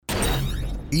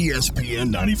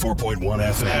ESPN 94.1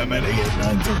 FM and AM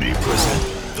 930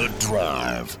 present The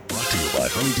Drive. Brought to you by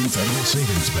Huntington Federal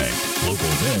Savings Bank. Local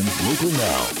then, local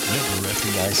now. Member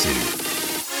FDIC.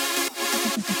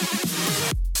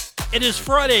 It is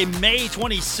Friday, May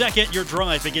 22nd. Your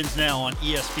Drive begins now on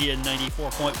ESPN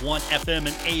 94.1 FM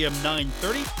and AM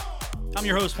 930. I'm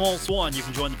your host, Paul Swan. You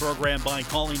can join the program by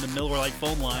calling the Miller Lite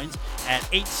phone lines at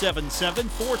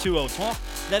 877-420-TALK.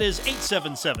 That is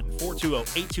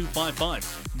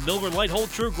 877-420-8255. Miller Lite, hold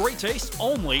true, great taste,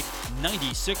 only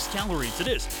 96 calories. It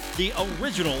is the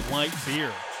original light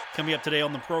beer. Coming up today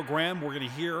on the program, we're going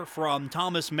to hear from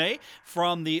Thomas May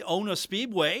from the ONA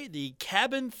Speedway, the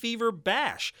Cabin Fever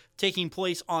Bash taking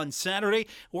place on Saturday.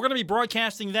 We're going to be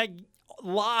broadcasting that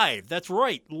live. That's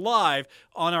right, live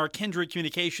on our Kindred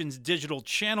Communications digital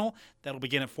channel. That'll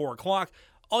begin at 4 o'clock.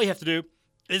 All you have to do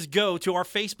is go to our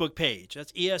Facebook page.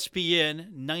 That's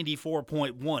ESPN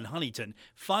 94.1 Huntington.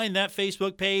 Find that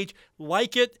Facebook page,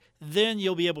 like it, then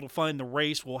you'll be able to find the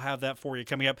race. We'll have that for you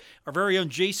coming up. Our very own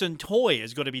Jason Toy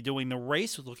is going to be doing the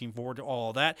race. Looking forward to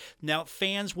all that. Now,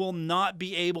 fans will not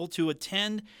be able to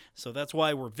attend, so that's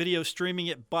why we're video streaming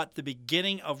it, but the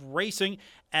beginning of racing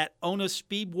at ONA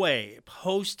Speedway,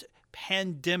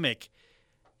 post-pandemic,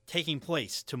 taking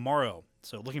place tomorrow.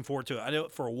 So looking forward to it. I know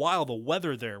for a while the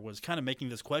weather there was kind of making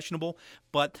this questionable,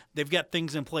 but they've got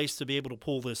things in place to be able to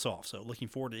pull this off. So looking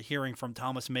forward to hearing from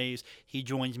Thomas Mays. He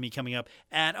joins me coming up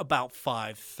at about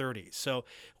 5:30. So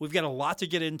we've got a lot to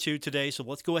get into today, so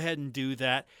let's go ahead and do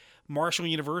that. Marshall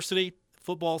University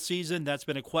football season, that's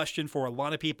been a question for a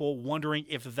lot of people wondering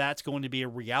if that's going to be a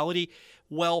reality.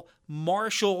 Well,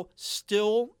 Marshall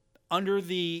still under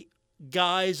the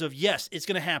guise of, yes, it's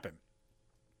going to happen.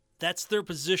 That's their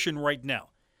position right now.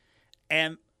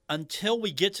 And until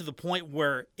we get to the point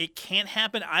where it can't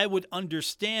happen, I would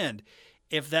understand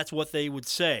if that's what they would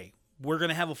say. We're going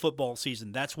to have a football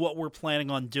season. That's what we're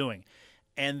planning on doing.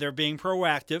 And they're being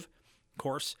proactive. Of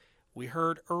course, we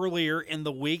heard earlier in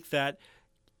the week that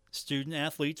student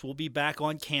athletes will be back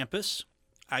on campus.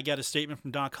 I got a statement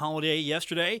from Doc Holliday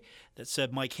yesterday that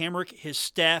said Mike Hamrick, his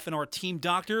staff, and our team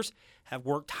doctors have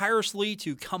worked tirelessly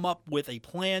to come up with a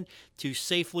plan to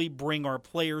safely bring our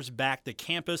players back to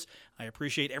campus. I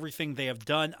appreciate everything they have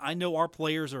done. I know our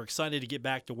players are excited to get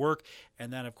back to work,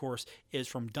 and that, of course, is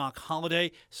from Doc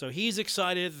Holliday. So he's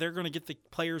excited. They're going to get the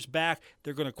players back.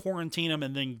 They're going to quarantine them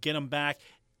and then get them back,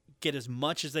 get as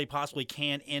much as they possibly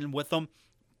can in with them.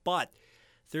 But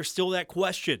there's still that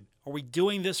question. Are we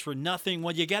doing this for nothing?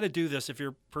 Well, you got to do this if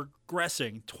you're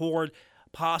progressing toward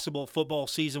possible football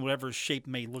season, whatever shape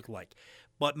may look like.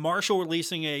 But Marshall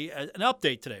releasing an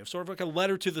update today, sort of like a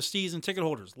letter to the season ticket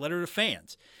holders, letter to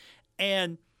fans.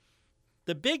 And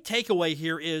the big takeaway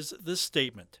here is this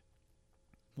statement.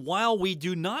 While we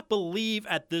do not believe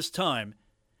at this time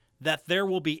that there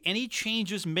will be any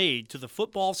changes made to the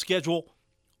football schedule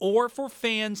or for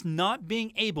fans not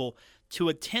being able to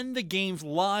attend the games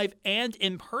live and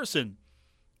in person,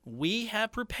 we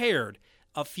have prepared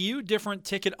a few different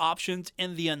ticket options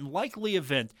in the unlikely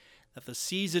event that the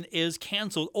season is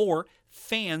canceled or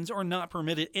fans are not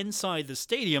permitted inside the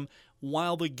stadium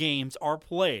while the games are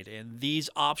played. And these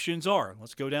options are,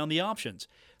 let's go down the options.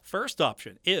 First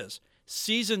option is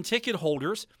season ticket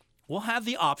holders will have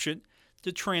the option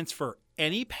to transfer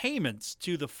any payments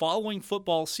to the following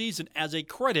football season as a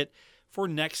credit for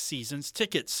next season's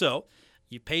tickets. So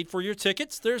you paid for your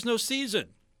tickets, there's no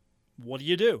season. What do?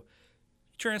 You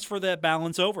transfer that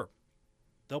balance over.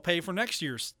 They'll pay for next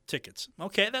year's tickets.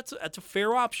 Okay, that's a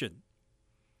fair option.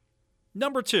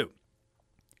 Number 2,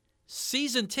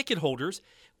 season ticket holders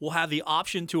will have the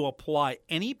option to apply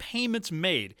any payments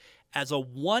made as a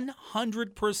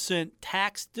 100%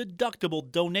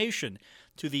 tax-deductible donation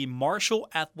to the Marshall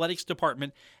Athletics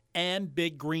Department and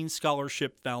Big Green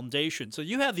Scholarship Foundation. So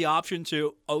you have the option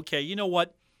to, okay, you know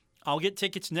what? I'll get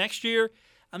tickets next year.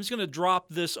 I'm just going to drop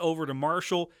this over to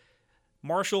Marshall.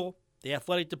 Marshall, the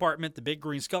athletic department, the Big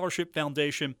Green Scholarship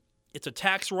Foundation, it's a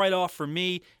tax write-off for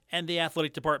me, and the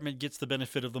athletic department gets the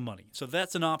benefit of the money. So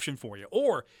that's an option for you.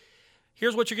 Or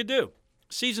here's what you could do.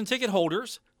 Season ticket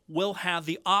holders will have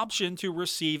the option to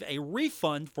receive a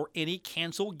refund for any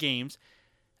canceled games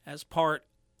as part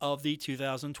of the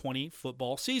 2020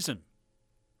 football season.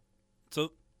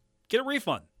 So get a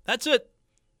refund. That's it.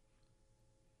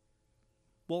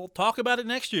 We'll talk about it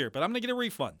next year, but I'm going to get a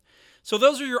refund. So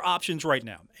those are your options right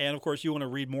now. And, of course, you want to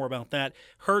read more about that.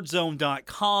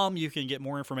 Herdzone.com. You can get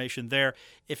more information there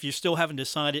if you still haven't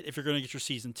decided if you're going to get your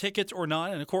season tickets or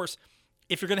not. And, of course,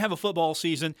 if you're going to have a football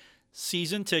season,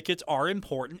 season tickets are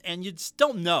important, and you just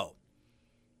don't know.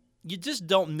 you just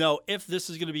don't know if this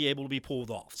is going to be able to be pulled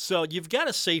off. So you've got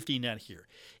a safety net here.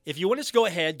 If you want to go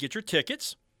ahead, get your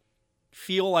tickets,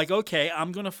 feel like, okay,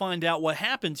 I'm going to find out what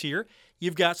happens here,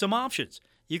 you've got some options.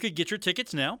 You could get your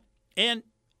tickets now, and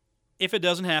if it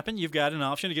doesn't happen, you've got an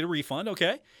option to get a refund,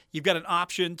 okay? You've got an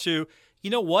option to, you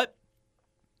know what?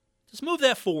 Just move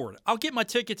that forward. I'll get my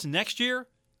tickets next year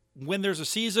when there's a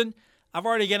season. I've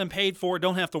already got them paid for.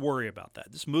 Don't have to worry about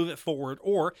that. Just move it forward.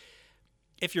 Or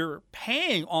if you're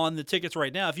paying on the tickets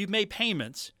right now, if you've made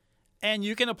payments, and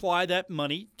you can apply that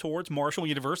money towards Marshall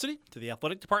University, to the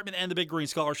athletic department, and the Big Green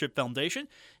Scholarship Foundation,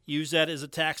 use that as a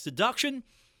tax deduction.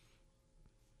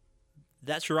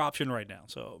 That's your option right now.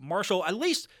 So Marshall, at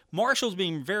least Marshall's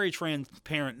being very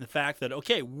transparent in the fact that,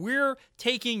 okay, we're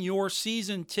taking your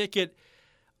season ticket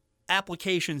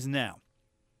applications now.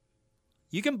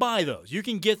 You can buy those. You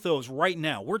can get those right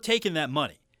now. We're taking that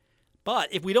money.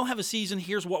 But if we don't have a season,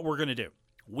 here's what we're going to do.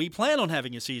 We plan on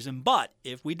having a season, but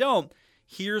if we don't,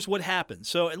 here's what happens.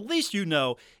 So at least you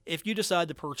know if you decide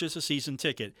to purchase a season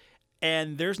ticket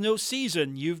and there's no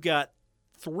season, you've got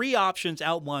 3 options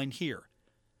outlined here.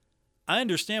 I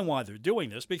understand why they're doing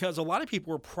this because a lot of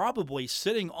people are probably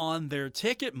sitting on their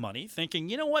ticket money thinking,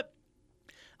 you know what,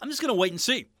 I'm just going to wait and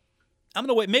see. I'm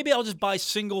going to wait. Maybe I'll just buy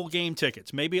single game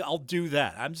tickets. Maybe I'll do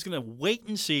that. I'm just going to wait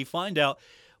and see, find out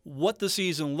what the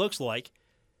season looks like.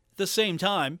 At the same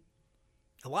time,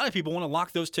 a lot of people want to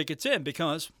lock those tickets in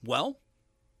because, well,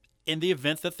 in the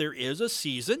event that there is a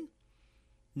season,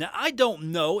 now I don't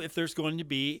know if there's going to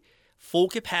be full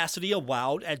capacity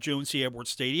allowed at Joan C.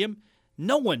 Edwards Stadium.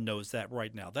 No one knows that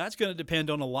right now. That's going to depend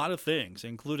on a lot of things,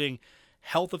 including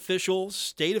health officials,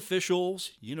 state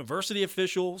officials, university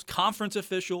officials, conference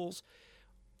officials.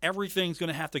 Everything's going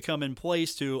to have to come in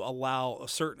place to allow a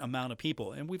certain amount of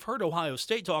people. And we've heard Ohio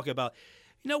State talk about,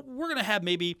 we're going to have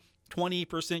maybe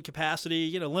 20%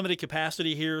 capacity, limited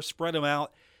capacity here, spread them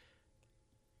out.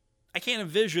 I can't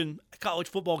envision a college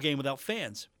football game without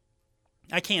fans.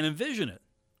 I can't envision it.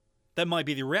 That might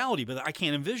be the reality, but I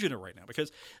can't envision it right now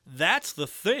because that's the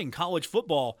thing. College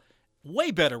football,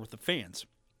 way better with the fans.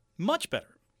 Much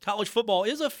better. College football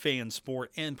is a fan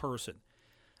sport in person.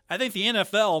 I think the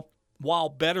NFL, while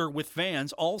better with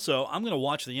fans, also, I'm going to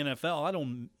watch the NFL. I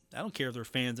don't care if there's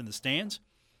fans in the stands.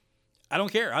 I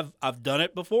don't care. I've done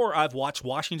it before. I've watched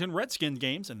Washington Redskins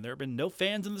games, and there have been no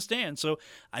fans in the stands, so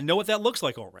I know what that looks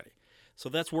like already. So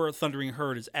that's where Thundering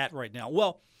Herd is at right now.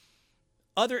 Well,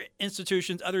 other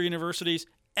institutions, other universities,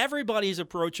 everybody's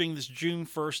approaching this June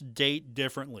 1st date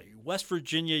differently. West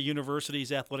Virginia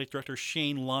University's athletic director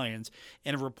Shane Lyons,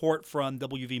 in a report from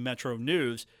WV Metro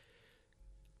News,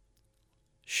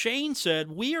 Shane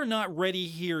said, "We are not ready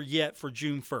here yet for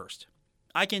June 1st.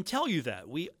 I can tell you that.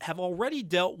 We have already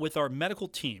dealt with our medical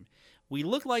team. We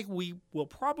look like we will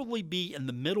probably be in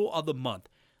the middle of the month.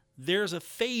 There's a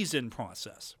phase-in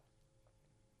process."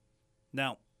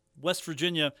 Now, West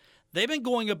Virginia, they've been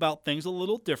going about things a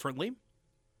little differently.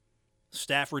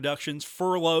 Staff reductions,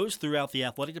 furloughs throughout the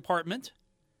athletic department.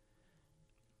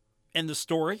 And the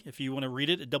story, if you want to read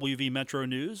it at WV Metro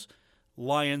News,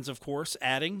 Lyons, of course,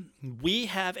 adding, "We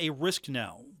have a risk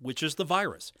now, which is the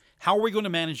virus. How are we going to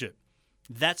manage it?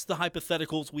 That's the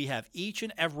hypotheticals we have each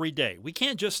and every day. We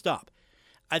can't just stop.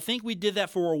 I think we did that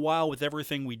for a while with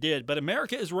everything we did, but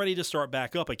America is ready to start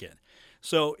back up again."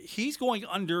 So he's going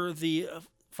under the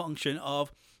function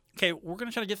of, okay, we're going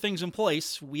to try to get things in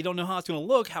place. We don't know how it's going to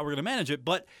look, how we're going to manage it,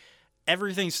 but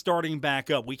everything's starting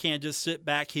back up. We can't just sit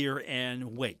back here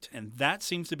and wait. And that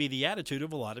seems to be the attitude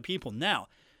of a lot of people. Now,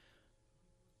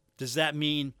 does that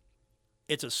mean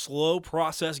it's a slow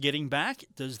process getting back?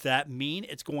 Does that mean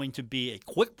it's going to be a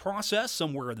quick process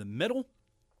somewhere in the middle?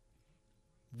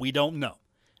 We don't know.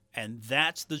 And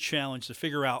that's the challenge, to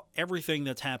figure out everything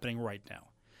that's happening right now.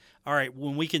 All right,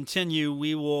 when we continue,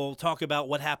 we will talk about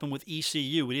what happened with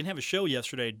ECU. We didn't have a show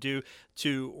yesterday due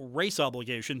to race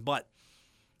obligation, but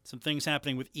some things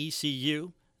happening with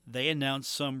ECU. They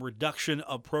announced some reduction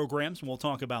of programs, and we'll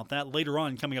talk about that later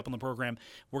on. Coming up on the program,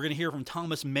 we're going to hear from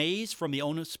Thomas Mays from the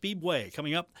Ona Speedway.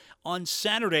 Coming up on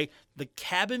Saturday, the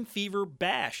Cabin Fever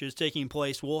Bash is taking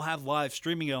place. We'll have live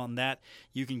streaming on that.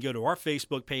 You can go to our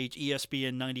Facebook page,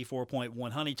 ESPN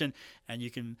 94.1 Huntington, and you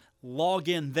can log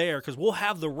in there because we'll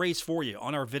have the race for you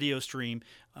on our video stream,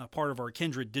 part of our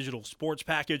Kindred Digital Sports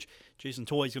package. Jason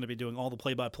Toy is going to be doing all the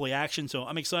play-by-play action, so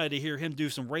I'm excited to hear him do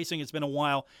some racing. It's been a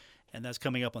while. And that's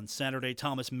coming up on Saturday.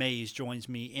 Thomas Mays joins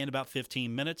me in about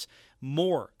 15 minutes.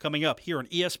 More coming up here on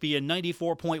ESPN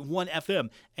 94.1 FM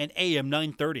and AM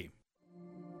 930.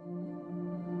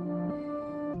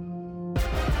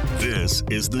 This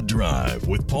is The Drive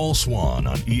with Paul Swann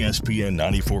on ESPN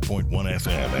 94.1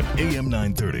 FM and AM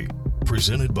 930.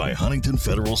 Presented by Huntington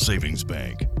Federal Savings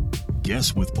Bank.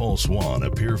 Guests with Paul Swann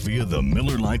appear via the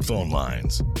Miller Lite phone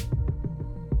lines.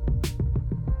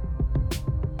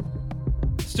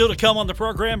 Still to come on the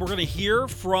program, we're going to hear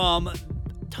from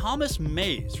Thomas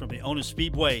Mays from the Ona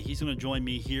Speedway. He's going to join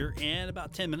me here in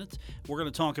about 10 minutes. We're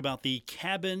going to talk about the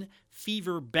Cabin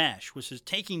Fever Bash, which is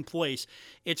taking place.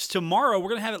 It's tomorrow. We're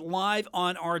going to have it live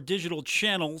on our digital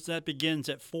channels. That begins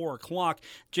at 4 o'clock.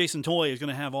 Jason Toy is going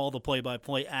to have all the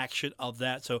play-by-play action of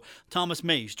that. So Thomas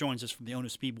Mays joins us from the Ona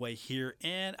Speedway here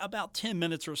in about 10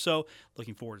 minutes or so.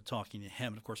 Looking forward to talking to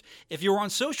him. And, of course, if you're on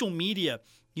social media,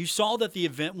 you saw that the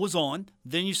event was on,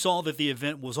 then you saw that the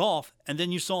event was off, and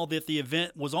then you saw that the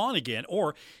event was on again.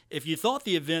 Or if you thought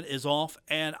the event is off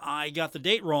and I got the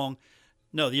date wrong,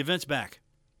 no, the event's back.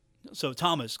 So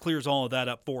Thomas clears all of that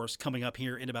up for us coming up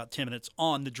here in about 10 minutes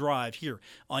on The Drive here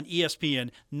on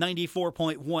ESPN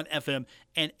 94.1 FM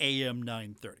and AM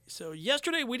 930. So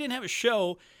yesterday we didn't have a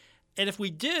show, and if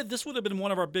we did, this would have been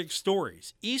one of our big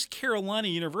stories. East Carolina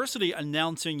University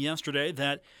announcing yesterday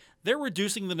that they're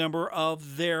reducing the number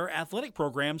of their athletic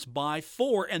programs by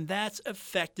 4, and that's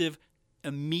effective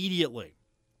immediately.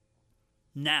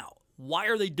 Now, why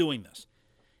are they doing this?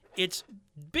 It's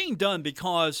being done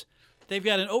because they've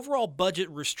got an overall budget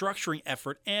restructuring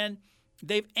effort, and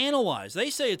they've analyzed. They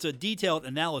say it's a detailed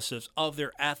analysis of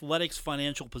their athletics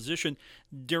financial position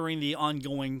during the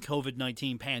ongoing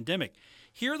COVID-19 pandemic.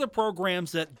 Here are the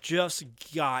programs that just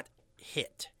got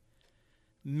hit.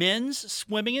 Men's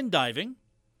swimming and diving,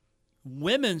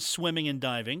 women's swimming and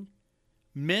diving,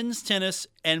 men's tennis,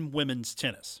 and women's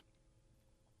tennis.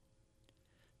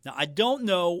 Now, I don't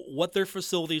know what their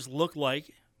facilities look like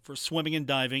for swimming and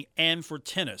diving and for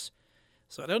tennis.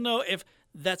 So I don't know if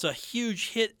that's a huge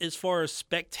hit as far as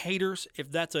spectators,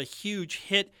 if that's a huge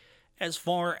hit as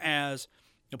far as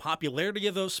the popularity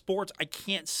of those sports. I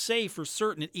can't say for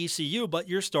certain at ECU, but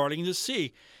you're starting to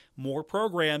see more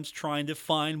programs trying to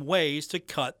find ways to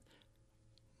cut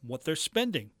what they're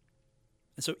spending.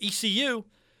 And so ECU,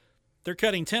 they're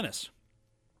cutting tennis.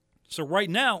 So right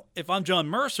now, if I'm John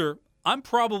Mercer, I'm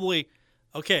probably,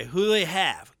 okay, who do they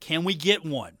have? Can we get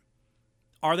one?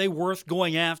 Are they worth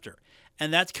going after?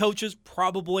 And that's coaches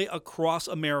probably across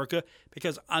America,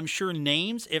 because I'm sure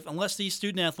names, unless these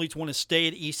student athletes want to stay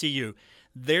at ECU,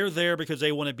 they're there because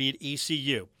they want to be at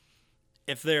ECU.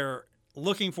 If they're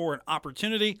looking for an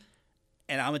opportunity,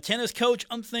 and I'm a tennis coach,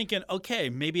 I'm thinking, okay,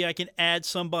 maybe I can add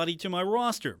somebody to my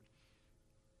roster.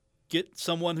 Get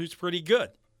someone who's pretty good.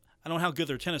 I don't know how good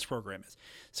their tennis program is.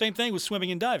 Same thing with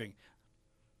swimming and diving.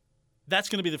 That's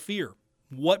going to be the fear.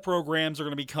 What programs are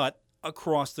going to be cut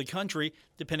across the country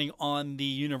depending on the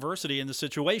university and the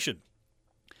situation?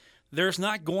 There's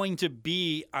not going to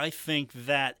be, I think,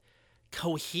 that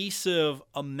cohesive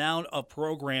amount of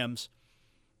programs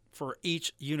for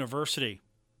each university.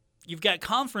 You've got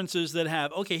conferences that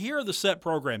have, okay, here are the set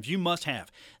programs you must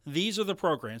have. These are the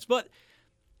programs. But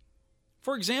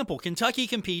for example, Kentucky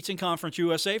competes in Conference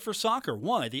USA for soccer.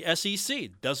 Why? The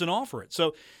SEC doesn't offer it.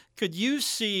 So could you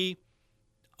see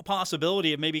a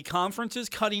possibility of maybe conferences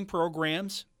cutting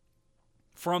programs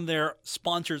from their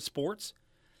sponsored sports?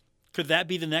 Could that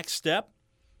be the next step?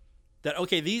 That,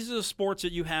 okay, these are the sports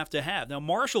that you have to have. Now,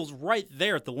 Marshall's right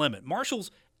there at the limit. Marshall's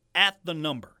at the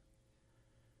number.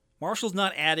 Marshall's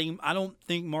not adding. I don't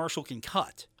think Marshall can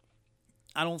cut.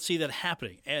 I don't see that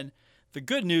happening. And the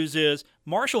good news is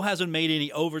Marshall hasn't made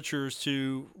any overtures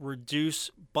to reduce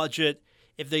budget.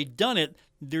 If they've done it,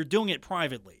 they're doing it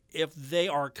privately. If they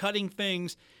are cutting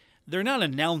things, they're not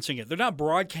announcing it. They're not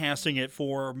broadcasting it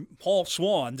for Paul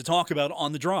Swann to talk about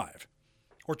on The Drive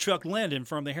or Chuck Landon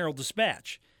from the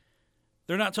Herald-Dispatch.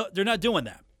 They're not doing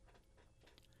that.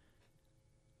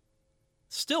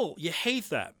 Still, you hate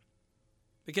that,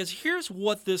 because here's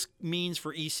what this means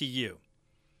for ECU.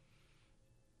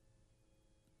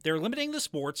 They're limiting the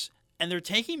sports, and they're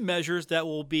taking measures that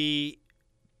will be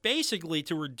basically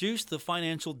to reduce the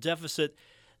financial deficit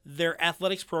their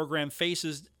athletics program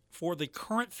faces for the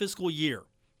current fiscal year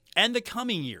and the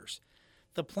coming years.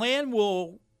 The plan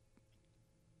will,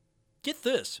 get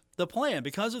this,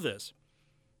 because of this,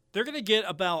 they're going to get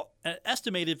about an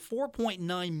estimated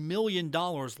 $4.9 million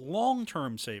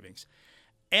long-term savings.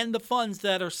 And the funds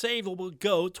that are saved will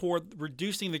go toward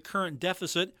reducing the current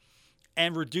deficit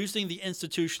and reducing the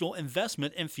institutional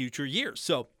investment in future years.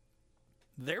 So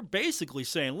they're basically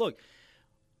saying, look,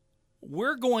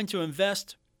 we're going to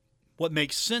invest what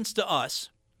makes sense to us.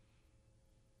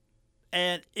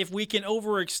 And if we can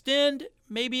overextend,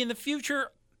 maybe in the future,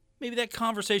 maybe that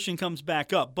conversation comes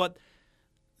back up. But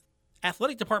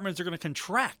athletic departments are going to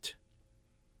contract.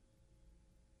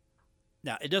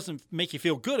 Now, it doesn't make you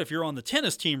feel good if you're on the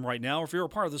tennis team right now or if you're a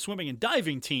part of the swimming and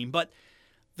diving team, but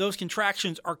those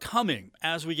contractions are coming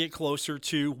as we get closer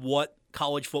to what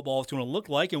college football is going to look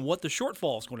like and what the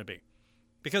shortfall is going to be.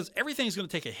 Because everything's going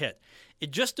to take a hit.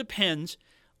 It just depends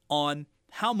on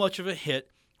how much of a hit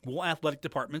will athletic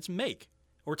departments make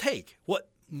or take.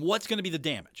 What's going to be the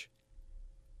damage?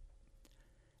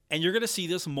 And you're going to see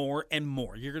this more and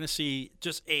more. You're going to see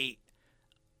just a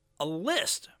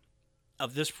list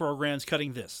of this program's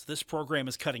cutting this program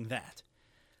is cutting that.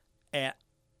 And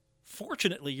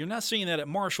fortunately, you're not seeing that at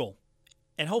Marshall,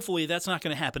 and hopefully that's not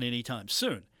going to happen anytime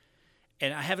soon.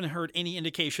 And I haven't heard any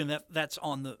indication that that's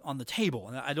on the table,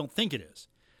 and I don't think it is.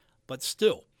 But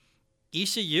still,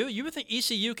 ECU, you would think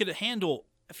ECU could handle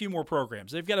a few more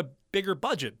programs. They've got a bigger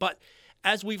budget. But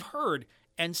as we've heard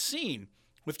and seen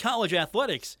with college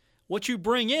athletics, what you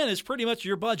bring in is pretty much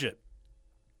your budget.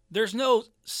 There's no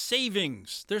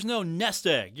savings. There's no nest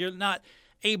egg. You're not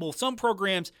able. Some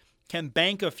programs can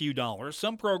bank a few dollars.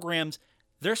 Some programs,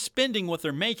 they're spending what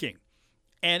they're making.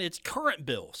 And it's current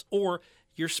bills, or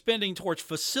you're spending towards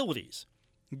facilities.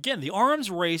 Again, the arms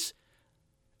race,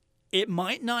 it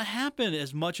might not happen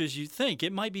as much as you think.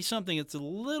 It might be something that's a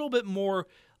little bit more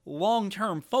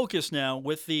long-term focus now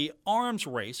with the arms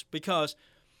race, because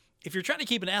if you're trying to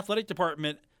keep an athletic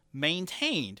department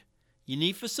maintained, you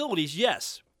need facilities,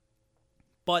 yes.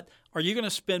 But are you going to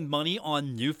spend money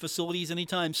on new facilities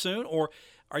anytime soon, or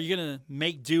are you going to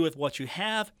make do with what you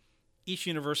have? Each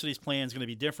university's plan is going to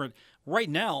be different. Right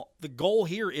now, the goal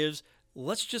here is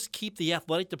let's just keep the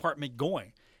athletic department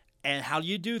going. And how do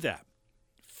you do that?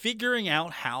 Figuring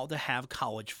out how to have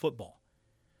college football.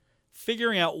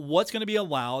 Figuring out what's going to be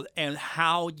allowed and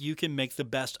how you can make the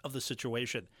best of the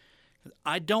situation.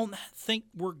 I don't think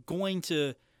we're going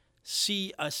to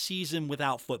see a season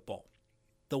without football.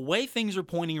 The way things are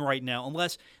pointing right now,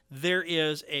 unless there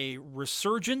is a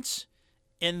resurgence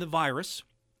in the virus,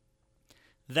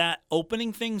 that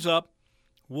opening things up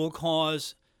will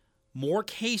cause more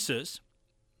cases,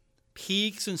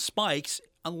 peaks and spikes.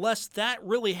 Unless that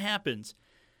really happens,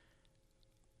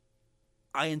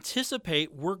 I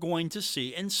anticipate we're going to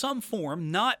see in some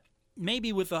form, not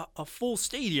maybe with a full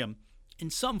stadium, in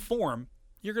some form,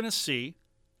 you're going to see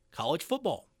college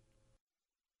football.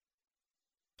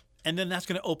 And then that's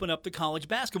going to open up to college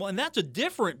basketball. And that's a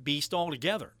different beast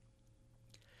altogether.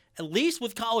 At least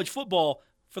with college football,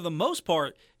 for the most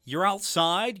part, you're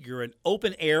outside, you're in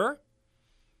open air.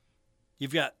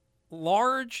 You've got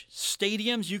large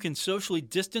stadiums. You can socially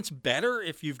distance better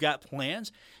if you've got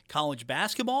plans. College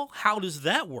basketball, how does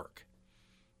that work?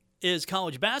 Is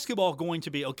college basketball going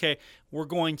to be, okay, we're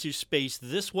going to space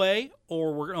this way,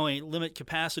 or we're going to limit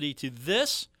capacity to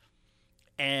this,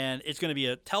 and it's going to be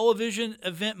a television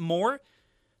event more?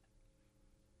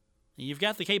 You've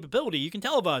got the capability. You can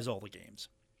televise all the games.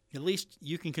 At least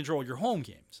you can control your home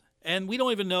games. And we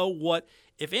don't even know what,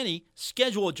 if any,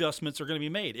 schedule adjustments are going to be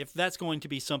made, if that's going to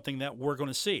be something that we're going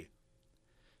to see.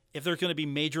 If there's going to be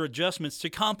major adjustments to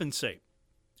compensate.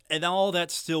 And all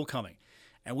that's still coming.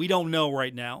 And we don't know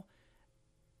right now.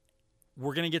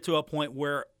 We're going to get to a point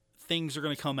where things are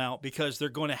going to come out because they're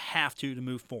going to have to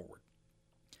move forward.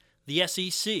 The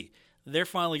SEC, they're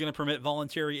finally going to permit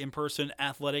voluntary in-person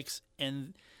athletics.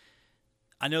 And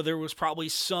I know there was probably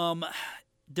some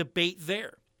debate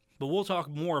there. But we'll talk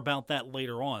more about that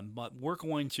later on. But we're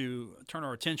going to turn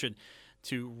our attention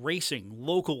to racing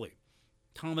locally.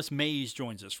 Thomas Mays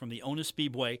joins us from the Ona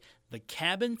Speedway. The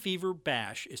Cabin Fever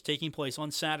Bash is taking place on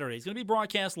Saturday. It's going to be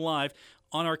broadcast live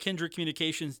on our Kindred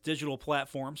Communications digital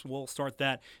platforms. We'll start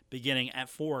that beginning at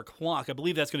 4 o'clock. I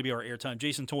believe that's going to be our airtime.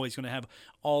 Jason Toy is going to have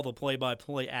all the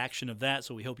play-by-play action of that,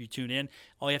 so we hope you tune in.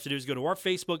 All you have to do is go to our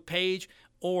Facebook page,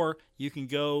 or you can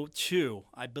go to,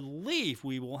 I believe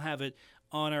we will have it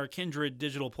on our Kindred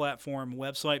digital platform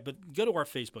website, but go to our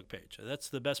Facebook page. That's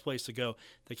the best place to go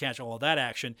to catch all of that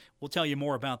action. We'll tell you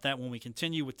more about that when we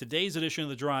continue with today's edition of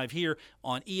The Drive here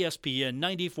on ESPN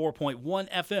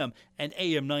 94.1 FM and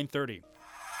AM 930.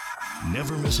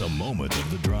 Never miss a moment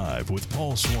of The Drive with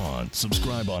Paul Swann.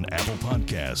 Subscribe on Apple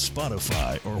Podcasts,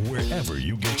 Spotify, or wherever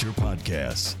you get your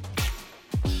podcasts.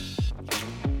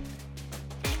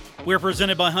 We're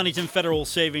presented by Huntington Federal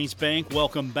Savings Bank.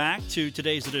 Welcome back to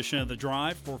today's edition of The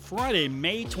Drive for Friday,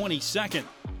 May 22nd.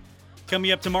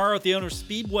 Coming up tomorrow at the Ona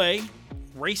Speedway,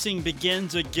 racing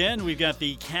begins again. We've got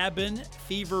the Cabin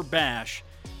Fever Bash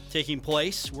taking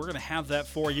place. We're going to have that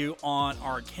for you on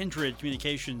our Kindred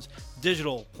Communications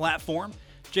digital platform.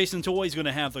 Jason Toy is going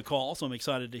to have the call, so I'm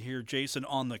excited to hear Jason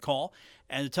on the call.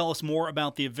 And to tell us more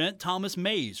about the event, Thomas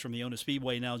Mays from the Ona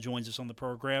Speedway now joins us on the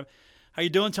program. How you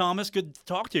doing, Thomas? Good to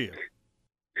talk to you.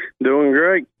 Doing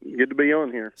great. Good to be on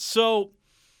here. So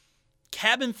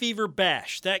Cabin Fever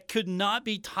Bash. That could not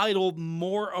be titled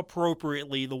more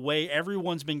appropriately, the way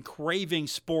everyone's been craving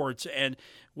sports. And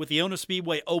with the Ona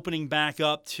Speedway opening back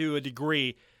up to a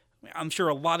degree, I'm sure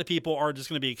a lot of people are just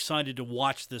going to be excited to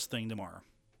watch this thing tomorrow.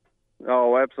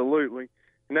 Oh, absolutely.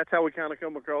 And that's how we kind of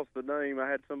come across the name. I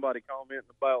had somebody comment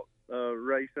about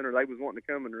racing, or they was wanting to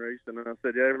come and race, and I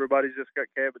said, yeah, everybody's just got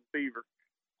cabin fever.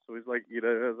 So he's like,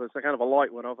 it's a kind of a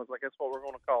light went off. I was like, that's what we're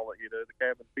going to call it, the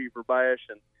Cabin Fever Bash,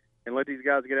 and let these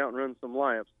guys get out and run some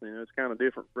laps. It's kind of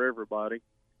different for everybody.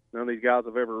 None of these guys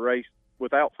have ever raced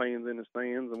without fans in the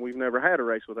stands, and we've never had a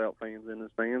race without fans in the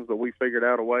stands, but we figured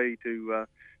out a way to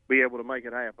be able to make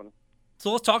it happen.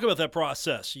 So let's talk about that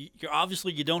process.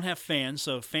 Obviously, you don't have fans,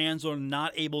 so fans are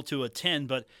not able to attend,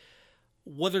 but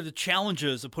what are the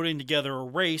challenges of putting together a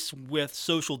race with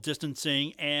social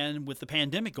distancing and with the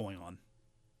pandemic going on?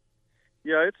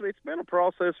 Yeah, it's been a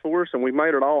process for us, and we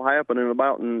made it all happen in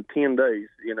about 10 days,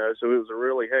 so it was a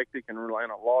really hectic and a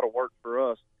lot of work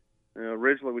for us.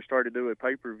 Originally, we started to do a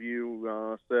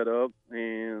pay-per-view setup,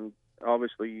 and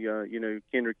obviously,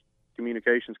 Kendrick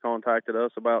Communications contacted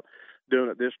us about doing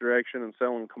it this direction and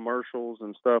selling commercials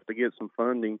and stuff to get some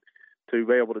funding to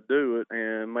be able to do it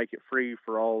and make it free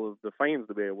for all of the fans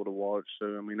to be able to watch.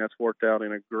 So, that's worked out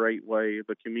in a great way.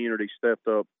 The community stepped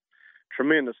up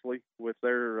tremendously with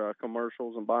their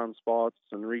commercials and buying spots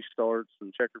and restarts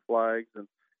and checkered flags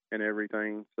and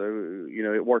everything. So,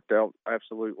 it worked out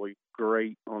absolutely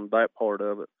great on that part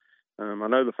of it. I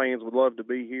know the fans would love to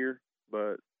be here,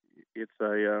 but it's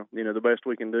the best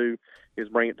we can do is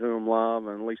bring it to them live,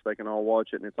 and at least they can all watch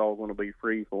it, and it's all going to be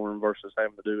free for them versus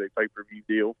having to do a pay-per-view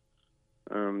deal.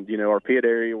 Our pit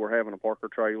area, we're having a Parker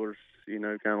trailers,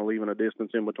 kind of leaving a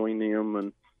distance in between them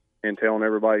and telling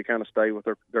everybody to kind of stay with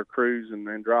their crews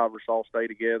and drivers all stay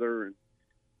together.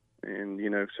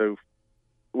 And so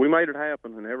we made it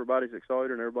happen, and everybody's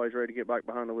excited, and everybody's ready to get back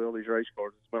behind the wheel of these race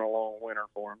cars. It's been a long winter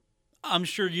for them. I'm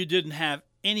sure you didn't have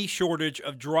any shortage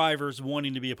of drivers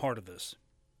wanting to be a part of this.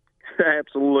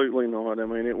 Absolutely not.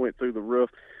 It went through the roof.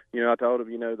 I told them,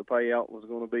 the payout was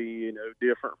going to be,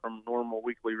 different from normal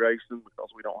weekly racing because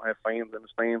we don't have fans in the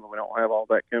stands and we don't have all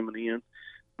that coming in.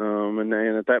 And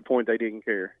at that point, they didn't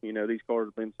care. These cars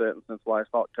have been setting since last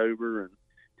October, and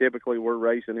typically we're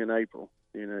racing in April.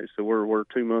 So we're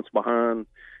 2 months behind,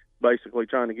 basically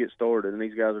trying to get started, and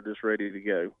these guys are just ready to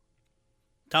go.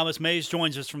 Thomas Mays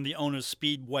joins us from the Ona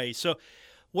Speedway. So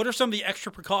what are some of the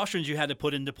extra precautions you had to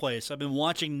put into place? I've been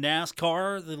watching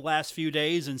NASCAR the last few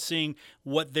days and seeing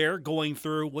what they're going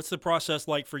through. What's the process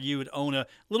like for you at Ona?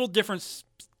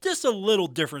 Just a little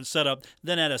different setup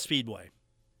than at a Speedway.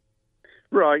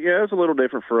 Right, yeah, it's a little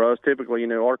different for us. Typically,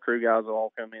 our crew guys will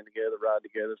all come in together, ride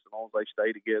together, so long as they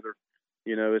stay together.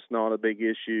 It's not a big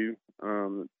issue.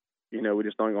 We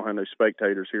just don't have no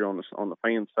spectators here on the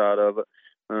fan side of it.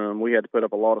 We had to put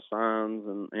up a lot of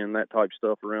signs and that type of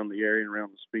stuff around the area and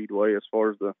around the Speedway as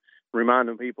far as the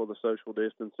reminding people of the social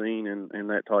distancing and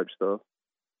that type of stuff.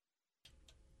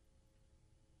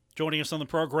 Joining us on the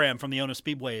program from the Ona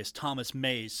Speedway is Thomas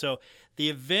Mays. So the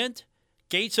event,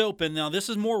 gates open. Now, this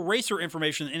is more racer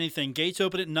information than anything. Gates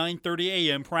open at 9:30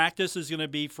 a.m. Practice is going to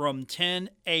be from 10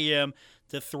 a.m.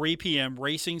 to 3 p.m.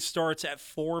 Racing starts at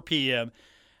 4 p.m.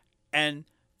 And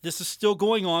this is still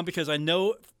going on because I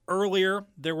know earlier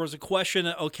there was a question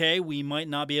that, okay, we might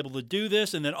not be able to do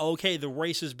this, and then, okay, the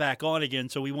race is back on again.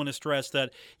 So we want to stress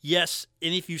that, yes,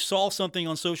 and if you saw something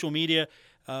on social media,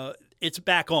 it's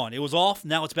back on. It was off,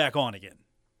 now it's back on again.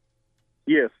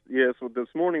 Yes. Well, this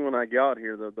morning when I got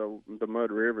here, the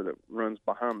Mud River that runs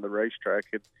behind the racetrack,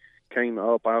 it came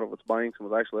up out of its banks and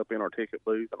was actually up in our ticket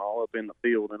booth and all up in the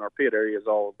field, and our pit area is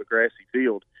all the grassy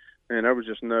field. And there was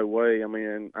just no way.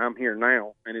 I'm here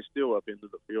now, and it's still up into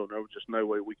the field. And there was just no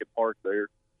way we could park there.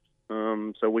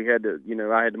 So we had to,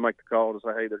 I had to make the call to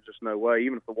say, hey, there's just no way.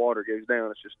 Even if the water goes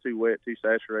down, it's just too wet, too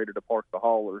saturated to park the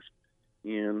haulers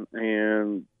in.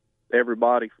 And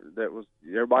everybody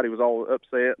was all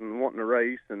upset and wanting to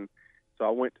race. And so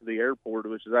I went to the airport,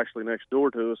 which is actually next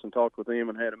door to us, and talked with them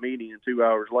and had a meeting. And 2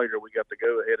 hours later, we got the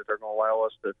go-ahead that they're going to allow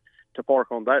us to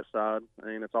park on that side,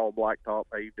 and it's all blacktop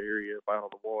paved area up out of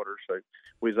the water. So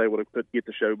we was able to get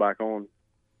the show back on.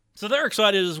 So they're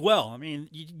excited as well.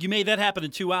 You made that happen in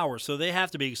 2 hours, so they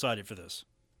have to be excited for this.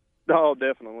 Oh,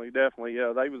 definitely.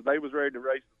 Yeah, they was ready to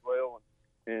race as well,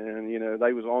 and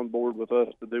they was on board with us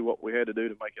to do what we had to do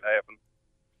to make it happen.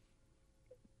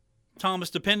 Thomas,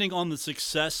 depending on the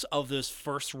success of this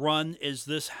first run, is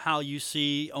this how you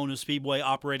see Ona Speedway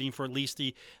operating for at least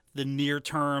the near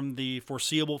term, the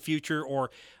foreseeable future, or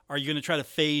are you going to try to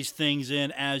phase things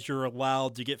in as you're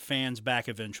allowed to get fans back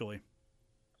eventually?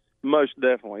 Most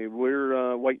definitely.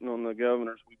 We're waiting on the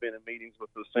governors. We've been in meetings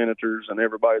with the senators and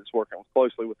everybody that's working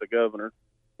closely with the governor.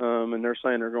 And they're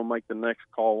saying they're going to make the next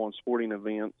call on sporting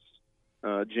events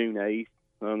June 8th,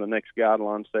 the next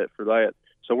guideline set for that.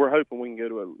 So we're hoping we can go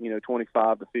to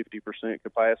 25 to 50%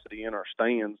 capacity in our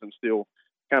stands and still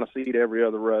kind of seat every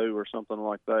other row or something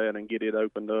like that and get it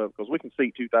opened up, because we can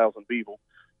seat 2,000 people.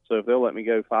 So if they'll let me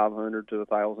go 500 to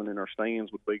 1,000 in our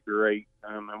stands would be great.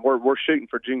 And we're shooting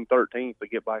for June 13th to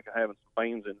get back to having some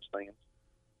fans in the stands.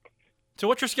 So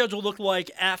what's your schedule look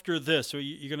like after this? Are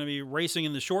you going to be racing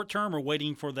in the short term or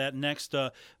waiting for that next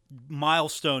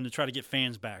milestone to try to get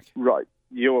fans back? Right.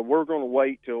 Yeah, we're going to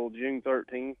wait till June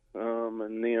 13th,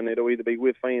 and then it'll either be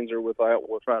with fans or without.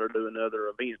 We'll try to do another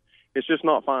event. It's just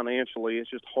not financially. It's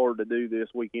just hard to do this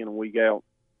week in and week out.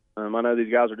 I know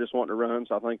these guys are just wanting to run,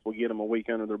 so I think we'll get them a week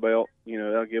under their belt.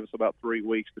 That'll give us about 3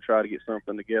 weeks to try to get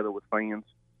something together with fans.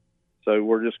 So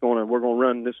we're going to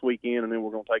run this weekend, and then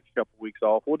we're going to take a couple of weeks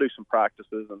off. We'll do some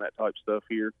practices and that type of stuff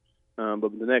here.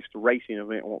 But the next racing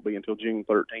event won't be until June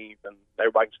 13th, and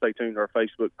everybody can stay tuned to our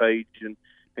Facebook page,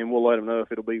 and we'll let them know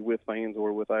if it'll be with fans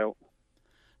or without.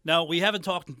 Now, we haven't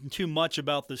talked too much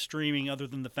about the streaming other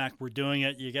than the fact we're doing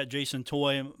it. You got Jason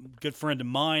Toy, a good friend of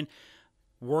mine,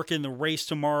 working the race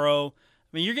tomorrow.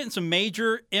 I mean, you're getting some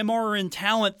major MRN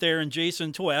talent there in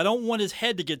Jason Toy. I don't want his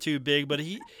head to get too big, but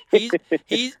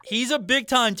he's a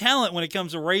big-time talent when it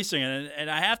comes to racing, and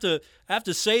I have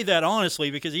to say that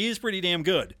honestly because he is pretty damn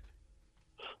good.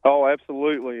 Oh,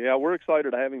 absolutely. Yeah, we're excited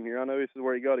to have him here. I know this is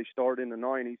where he got his start in the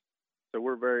 90s, so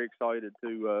we're very excited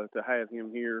to have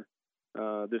him here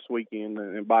this weekend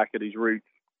and back at his roots.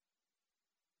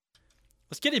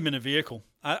 Let's get him in a vehicle.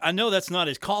 I know that's not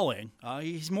his calling.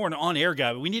 He's more an on-air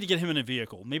guy, but we need to get him in a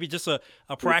vehicle. Maybe just a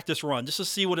practice run, just to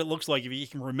see what it looks like if he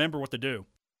can remember what to do.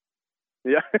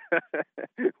 Yeah.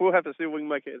 We'll have to see if we can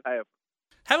make it happen.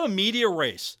 Have a media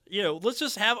race. Let's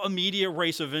just have a media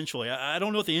race eventually. I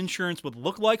don't know what the insurance would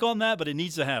look like on that, but it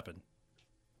needs to happen.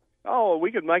 Oh,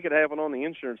 we could make it happen on the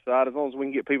insurance side as long as we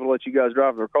can get people to let you guys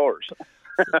drive their cars.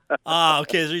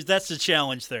 Okay. That's the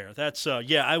challenge there. That's the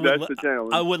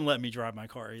challenge. I wouldn't let me drive my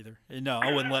car either. No,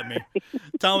 I wouldn't let me.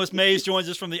 Thomas Mays joins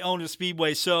us from the Ona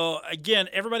Speedway. So again,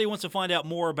 everybody wants to find out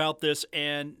more about this,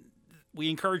 and we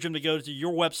encourage them to go to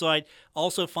your website.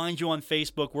 Also, find you on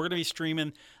Facebook. We're going to be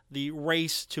streaming the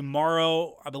race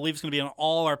tomorrow. I believe it's going to be on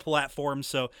all our platforms.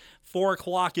 So 4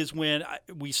 o'clock is when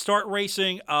we start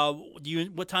racing.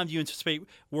 What time do you anticipate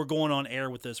we're going on air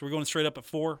with this? We're going straight up at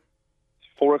 4?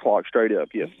 4 o'clock straight up,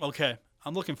 yes. Okay.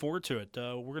 I'm looking forward to it.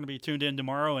 We're going to be tuned in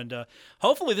tomorrow, and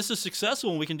hopefully this is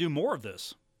successful and we can do more of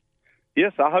this.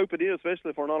 Yes, I hope it is,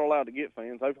 especially if we're not allowed to get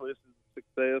fans. Hopefully this is a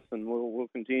success, and we'll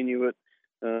continue it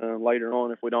later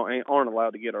on if we aren't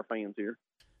allowed to get our fans here.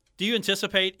 Do you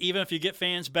anticipate, even if you get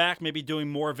fans back, maybe doing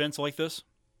more events like this?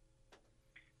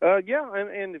 Yeah,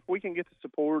 and if we can get the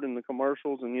support and the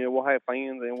commercials, and we'll have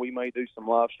fans, and we may do some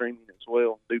live streaming as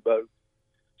well. Do both,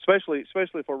 especially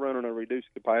if we're running a reduced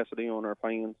capacity on our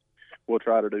fans. We'll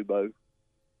try to do both.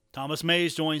 Thomas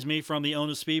Mays joins me from the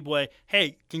Ona Speedway.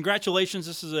 Hey, congratulations!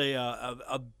 This is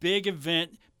a big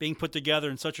event being put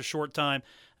together in such a short time.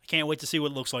 I can't wait to see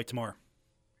what it looks like tomorrow.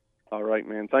 All right,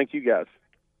 man. Thank you, guys.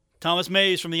 Thomas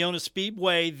Mays from the Ona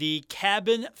Speedway, the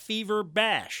Cabin Fever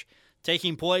Bash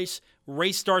taking place.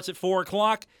 Race starts at 4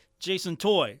 o'clock. Jason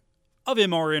Toy of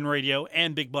MRN Radio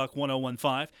and Big Buck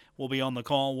 1015 will be on the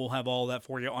call. We'll have all that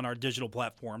for you on our digital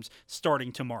platforms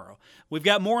starting tomorrow. We've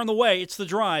got more on the way. It's The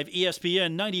Drive,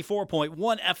 ESPN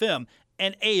 94.1 FM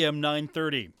and AM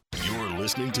 930. You're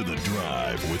listening to The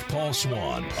Drive with Paul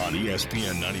Swan on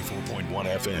ESPN 94.1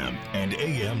 FM and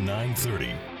AM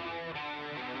 930.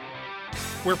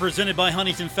 We're presented by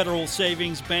Huntington Federal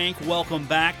Savings Bank. Welcome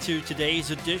back to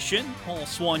today's edition. Paul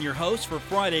Swan, your host for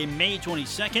Friday, May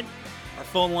 22nd. Our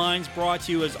phone lines brought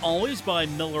to you, as always, by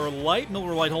Miller Lite.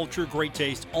 Miller Lite Hold True, great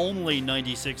taste, only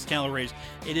 96 calories.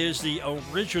 It is the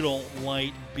original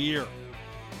light beer.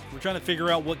 We're trying to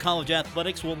figure out what college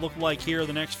athletics will look like here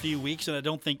the next few weeks, and I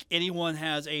don't think anyone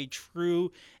has a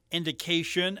true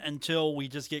indication until we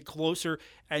just get closer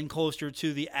and closer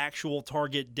to the actual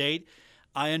target date.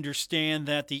 I understand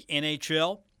that the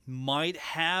NHL might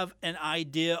have an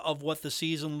idea of what the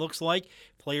season looks like.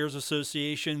 Players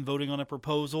Association voting on a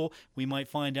proposal. We might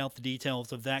find out the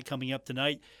details of that coming up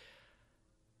tonight.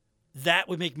 That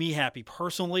would make me happy.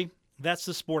 Personally, that's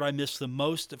the sport I miss the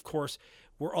most. Of course,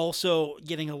 we're also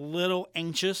getting a little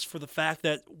anxious for the fact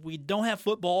that we don't have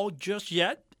football just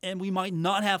yet, and we might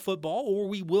not have football, or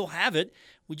we will have it.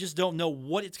 We just don't know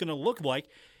what it's going to look like.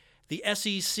 The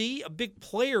SEC, a big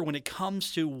player when it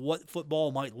comes to what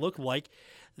football might look like,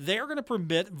 they're going to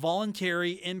permit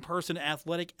voluntary in-person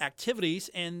athletic activities,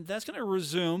 and that's going to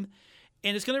resume.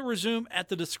 And it's going to resume at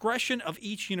the discretion of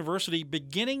each university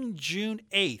beginning June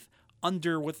 8th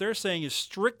under what they're saying is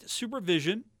strict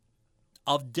supervision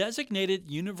of designated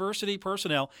university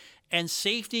personnel and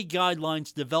safety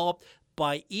guidelines developed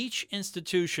by each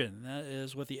institution. That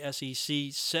is what the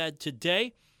SEC said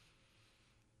today.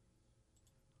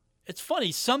 It's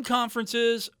funny, some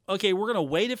conferences, okay, we're going to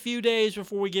wait a few days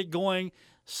before we get going.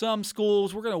 Some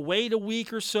schools, we're going to wait a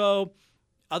week or so.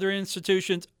 Other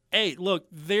institutions, hey, look,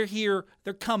 they're here.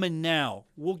 They're coming now.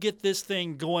 We'll get this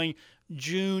thing going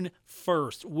June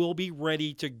 1st. We'll be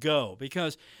ready to go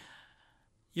because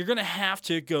you're going to have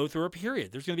to go through a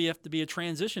period. There's going to have to be a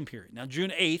transition period. Now,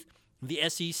 June 8th, the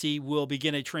SEC will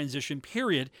begin a transition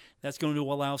period that's going to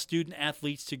allow student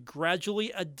athletes to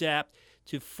gradually adapt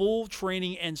to full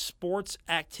training and sports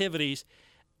activities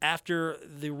after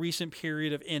the recent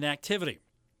period of inactivity.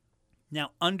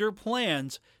 Now, under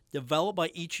plans developed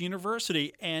by each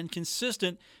university and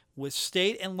consistent with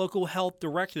state and local health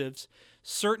directives,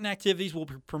 certain activities will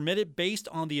be permitted based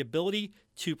on the ability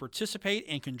to participate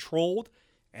in controlled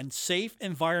and safe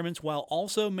environments while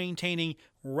also maintaining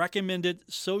recommended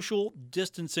social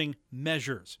distancing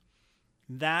measures.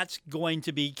 That's going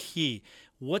to be key.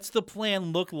 What's the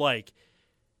plan look like?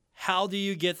 How do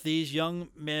you get these young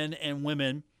men and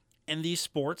women in these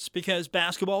sports? Because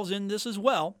basketball's in this as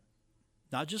well.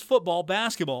 Not just football,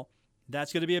 basketball.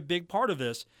 That's going to be a big part of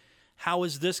this. How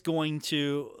is this going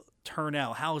to turn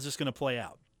out? How is this going to play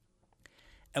out?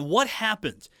 And what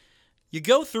happens? You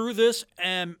go through this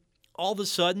and all of a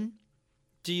sudden,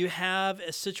 do you have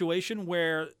a situation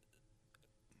where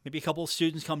maybe a couple of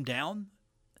students come down,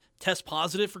 test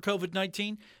positive for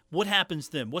COVID-19? What happens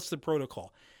then? What's the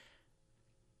protocol?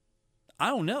 I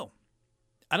don't know.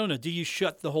 Do you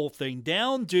shut the whole thing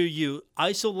down? Do you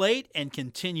isolate and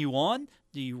continue on?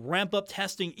 Do you ramp up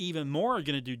testing even more? Are you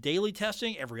going to do daily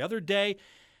testing every other day?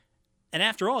 And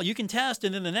after all, you can test,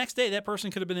 and then the next day that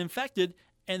person could have been infected,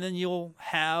 and then you'll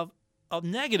have a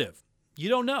negative. You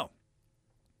don't know.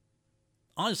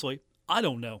 Honestly, I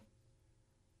don't know.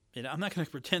 And I'm not going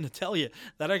to pretend to tell you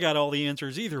that I got all the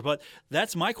answers either, but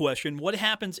that's my question. What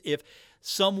happens if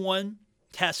someone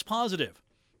tests positive?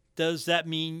 Does that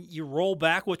mean you roll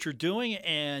back what you're doing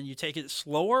and you take it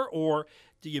slower, or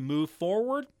do you move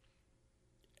forward?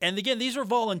 And again, these are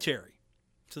voluntary.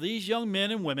 So these young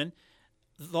men and women,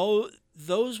 those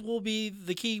will be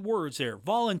the key words there,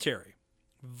 voluntary.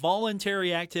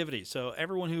 Voluntary activities. So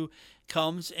everyone who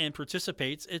comes and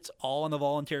participates, it's all on a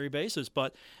voluntary basis.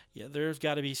 But yeah, there's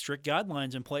got to be strict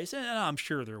guidelines in place, and I'm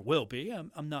sure there will be.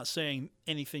 I'm not saying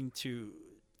anything to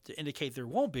indicate there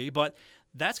won't be, but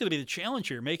that's going to be the challenge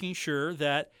here, making sure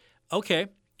that, okay,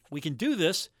 we can do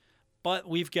this, but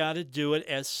we've got to do it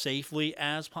as safely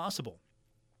as possible.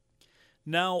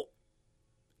 Now,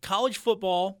 college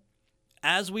football,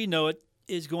 as we know it,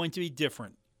 is going to be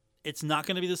different. It's not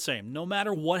going to be the same. No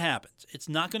matter what happens, it's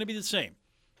not going to be the same.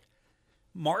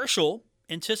 Marshall,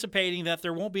 anticipating that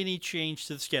there won't be any change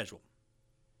to the schedule.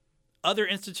 Other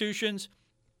institutions,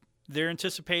 they're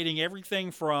anticipating everything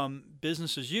from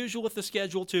business as usual with the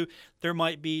schedule to there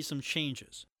might be some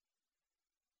changes.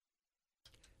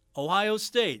 Ohio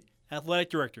State Athletic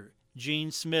Director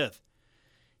Gene Smith,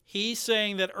 he's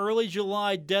saying that early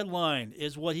July deadline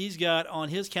is what he's got on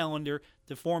his calendar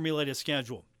to formulate a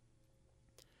schedule.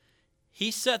 He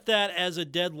set that as a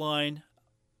deadline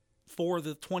for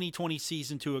the 2020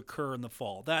 season to occur in the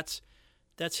fall. That's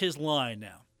his line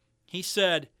now. He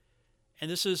said,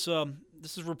 and this is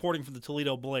reporting from the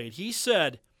Toledo Blade. He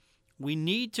said, "We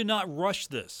need to not rush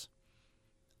this.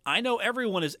 I know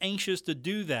everyone is anxious to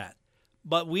do that,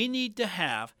 but we need to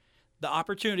have the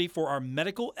opportunity for our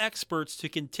medical experts to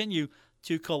continue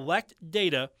to collect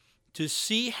data to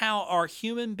see how our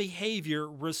human behavior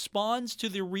responds to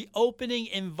the reopening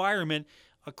environment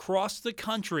across the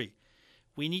country.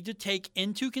 We need to take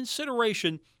into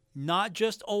consideration not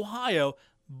just Ohio,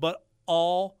 but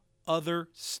all other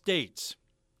states."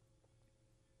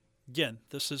 Again,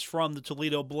 this is from the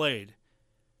Toledo Blade.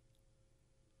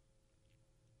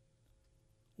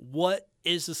 What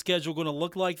is the schedule going to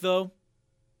look like, though?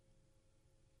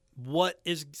 What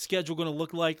is the schedule going to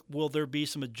look like? Will there be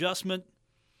some adjustment?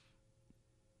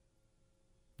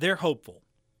 They're hopeful.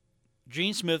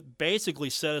 Gene Smith basically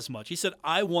said as much. He said,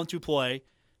 I want to play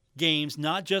games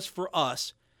not just for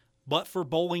us, but for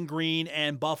Bowling Green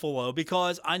and Buffalo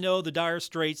because I know the dire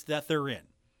straits that they're in.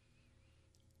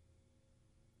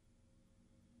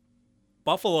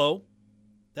 Buffalo,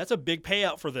 that's a big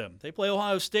payout for them. They play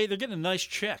Ohio State, they're getting a nice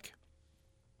check.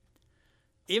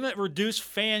 Even at reduced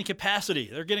fan capacity,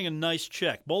 they're getting a nice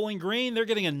check. Bowling Green, they're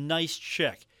getting a nice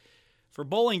check. For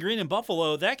Bowling Green and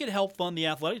Buffalo, that could help fund the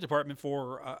athletic department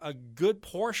for a good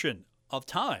portion of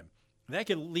time. That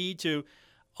could lead to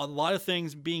a lot of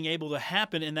things being able to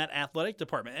happen in that athletic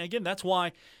department. And again, that's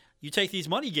why you take these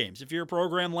money games. If you're a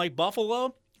program like Buffalo,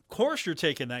 of course you're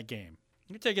taking that game.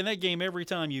 You're taking that game every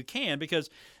time you can because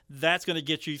that's going to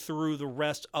get you through the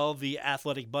rest of the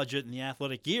athletic budget and the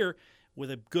athletic year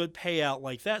with a good payout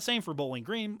like that. Same for Bowling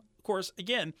Green. Of course,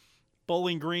 again,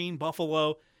 Bowling Green,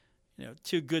 Buffalo,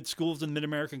 two good schools in the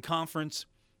Mid-American Conference.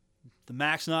 The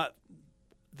MAC's not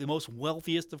the most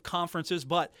wealthiest of conferences,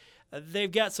 but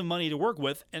they've got some money to work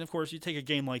with. And, of course, you take a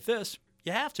game like this,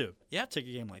 you have to. You have to take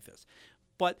a game like this.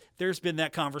 But there's been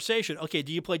that conversation. Okay,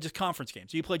 do you play just conference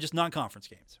games? Do you play just non-conference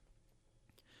games?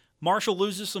 Marshall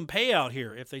loses some payout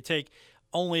here if they take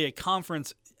only a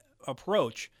conference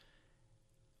approach,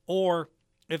 or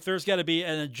if there's got to be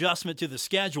an adjustment to the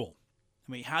schedule.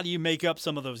 I mean, how do you make up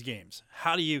some of those games?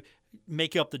 How do you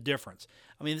make up the difference?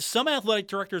 I mean, some athletic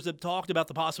directors have talked about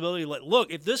the possibility, like,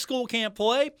 look, if this school can't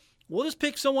play, we'll just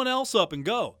pick someone else up and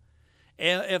go.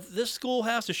 And if this school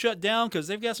has to shut down because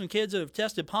they've got some kids that have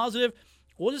tested positive,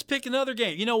 we'll just pick another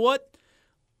game. You know what?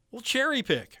 We'll cherry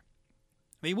pick.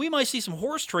 I mean, we might see some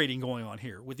horse trading going on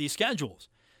here with these schedules.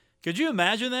 Could you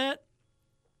imagine that?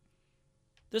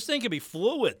 This thing could be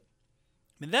fluid. I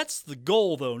mean, that's the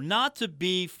goal, though, not to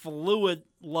be fluid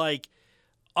like,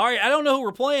 all right, I don't know who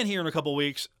we're playing here in a couple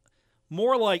weeks.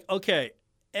 More like, okay,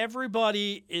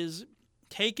 everybody is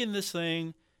taking this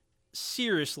thing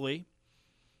seriously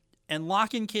and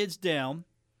locking these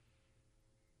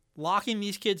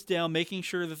kids down, making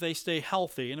sure that they stay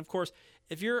healthy. And, of course,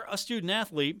 if you're a student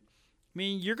athlete, I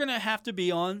mean, you're going to have to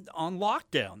be on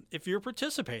lockdown if you're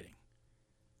participating.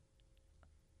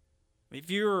 If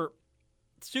you're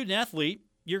a student athlete,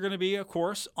 you're going to be, of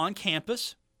course, on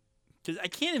campus. Because I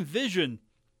can't envision,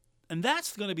 and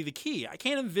that's going to be the key, I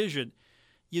can't envision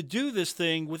you do this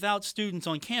thing without students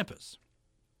on campus.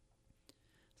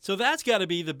 So that's got to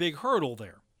be the big hurdle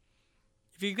there.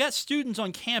 If you've got students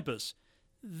on campus,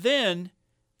 then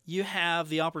you have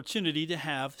the opportunity to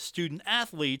have student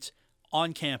athletes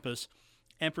on campus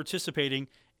and participating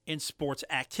in sports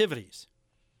activities.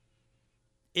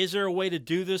 Is there a way to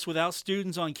do this without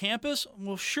students on campus?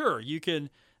 Well, sure. You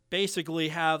can basically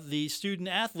have the student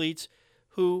athletes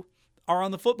who are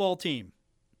on the football team.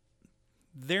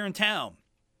 They're in town.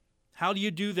 How do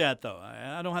you do that, though?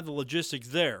 I don't have the logistics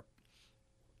there.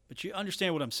 But you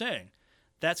understand what I'm saying.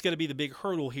 That's going to be the big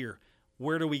hurdle here.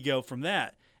 Where do we go from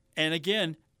that? And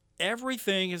again,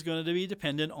 everything is going to be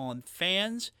dependent on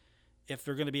fans, if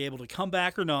they're going to be able to come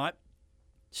back or not,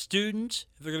 students,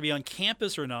 if they're going to be on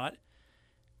campus or not,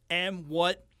 and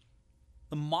what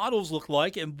the models look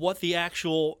like and what the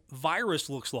actual virus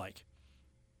looks like.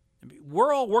 I mean,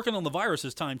 we're all working on the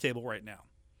virus's timetable right now.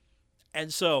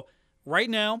 And so right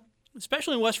now,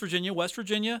 especially in West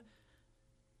Virginia,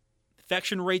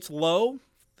 infection rate's low.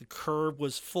 The curve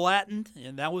was flattened,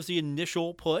 and that was the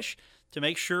initial push to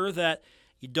make sure that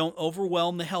you don't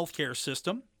overwhelm the healthcare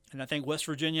system. And I think West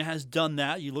Virginia has done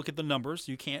that. You look at the numbers.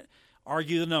 You can't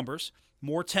argue the numbers.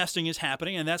 More testing is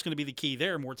happening, and that's going to be the key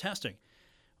there, more testing.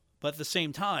 But at the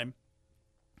same time,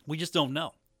 we just don't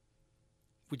know.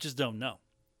 We just don't know.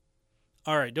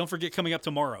 All right, don't forget coming up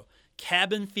tomorrow,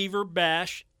 Cabin Fever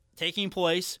Bash taking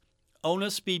place, Ona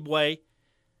Speedway,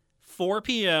 4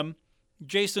 p.m.,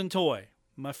 Jason Toy,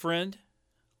 my friend,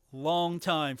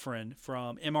 longtime friend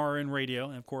from MRN Radio,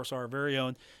 and of course our very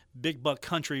own Big Buck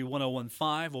Country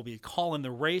 1015 will be calling the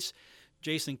race.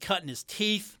 Jason cutting his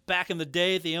teeth back in the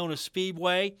day at the Ona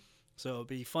Speedway, so it'll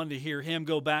be fun to hear him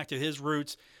go back to his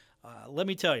roots. Let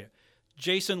me tell you,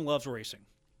 Jason loves racing.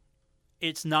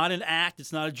 It's not an act.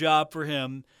 It's not a job for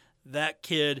him. That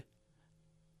kid,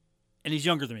 and he's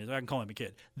younger than me, so I can call him a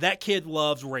kid. That kid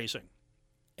loves racing,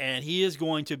 and he is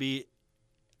going to be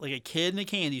like a kid in a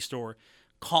candy store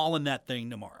calling that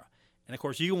thing tomorrow. And, of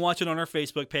course, you can watch it on our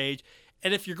Facebook page.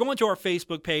 And if you're going to our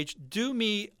Facebook page, do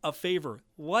me a favor,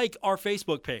 like our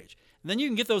Facebook page. And then you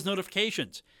can get those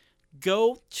notifications.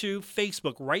 Go to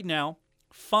Facebook right now,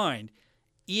 find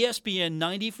ESPN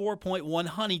 94.1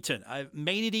 Huntington. I've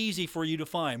made it easy for you to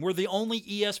find. We're the only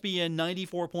ESPN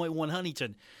 94.1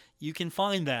 Huntington. You can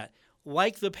find that.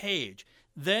 Like the page.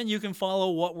 Then you can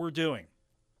follow what we're doing.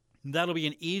 That'll be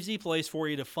an easy place for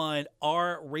you to find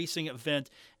our racing event,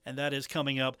 and that is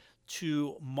coming up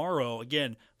tomorrow.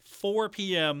 Again, 4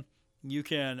 p.m. You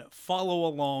can follow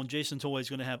along. Jason Toy is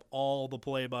going to have all the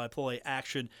play-by-play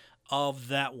action of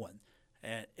that one.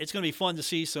 And it's going to be fun to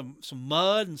see some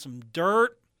mud and some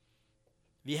dirt.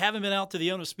 If you haven't been out to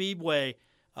the Ona Speedway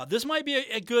This might be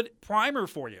a good primer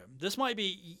for you. This might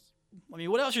be,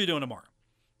 what else are you doing tomorrow?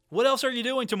 What else are you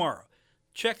doing tomorrow?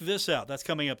 Check this out. That's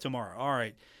coming up tomorrow. All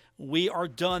right. We are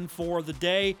done for the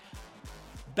day.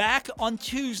 Back on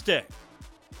Tuesday,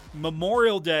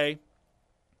 Memorial Day.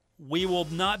 We will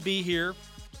not be here.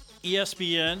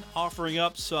 ESPN offering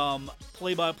up some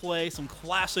play-by-play, some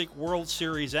classic World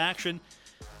Series action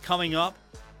coming up.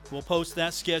 We'll post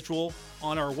that schedule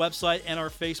on our website and our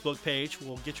Facebook page.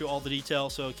 We'll get you all the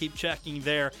details, so keep checking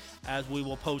there as we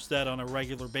will post that on a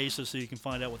regular basis so you can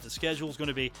find out what the schedule is going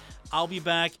to be. I'll be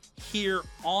back here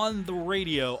on the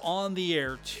radio, on the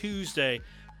air, Tuesday.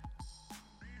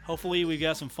 Hopefully we've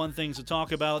got some fun things to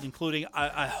talk about, including,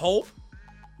 I hope,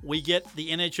 we get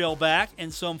the NHL back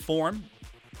in some form.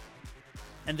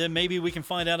 And then maybe we can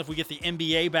find out if we get the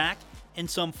NBA back in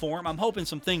some form. I'm hoping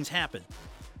some things happen.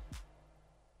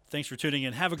 Thanks for tuning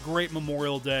in. Have a great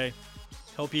Memorial Day.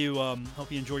 Hope you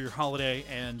enjoy your holiday,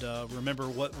 and remember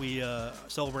what we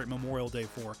celebrate Memorial Day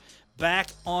for.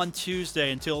 Back on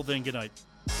Tuesday. Until then, good night.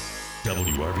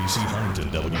 WRBC Huntington,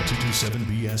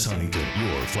 W227BS Huntington,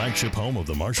 your flagship home of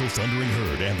the Marshall Thundering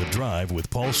Herd and The Drive with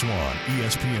Paul Swan,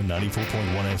 ESPN 94.1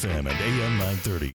 FM and AM 930.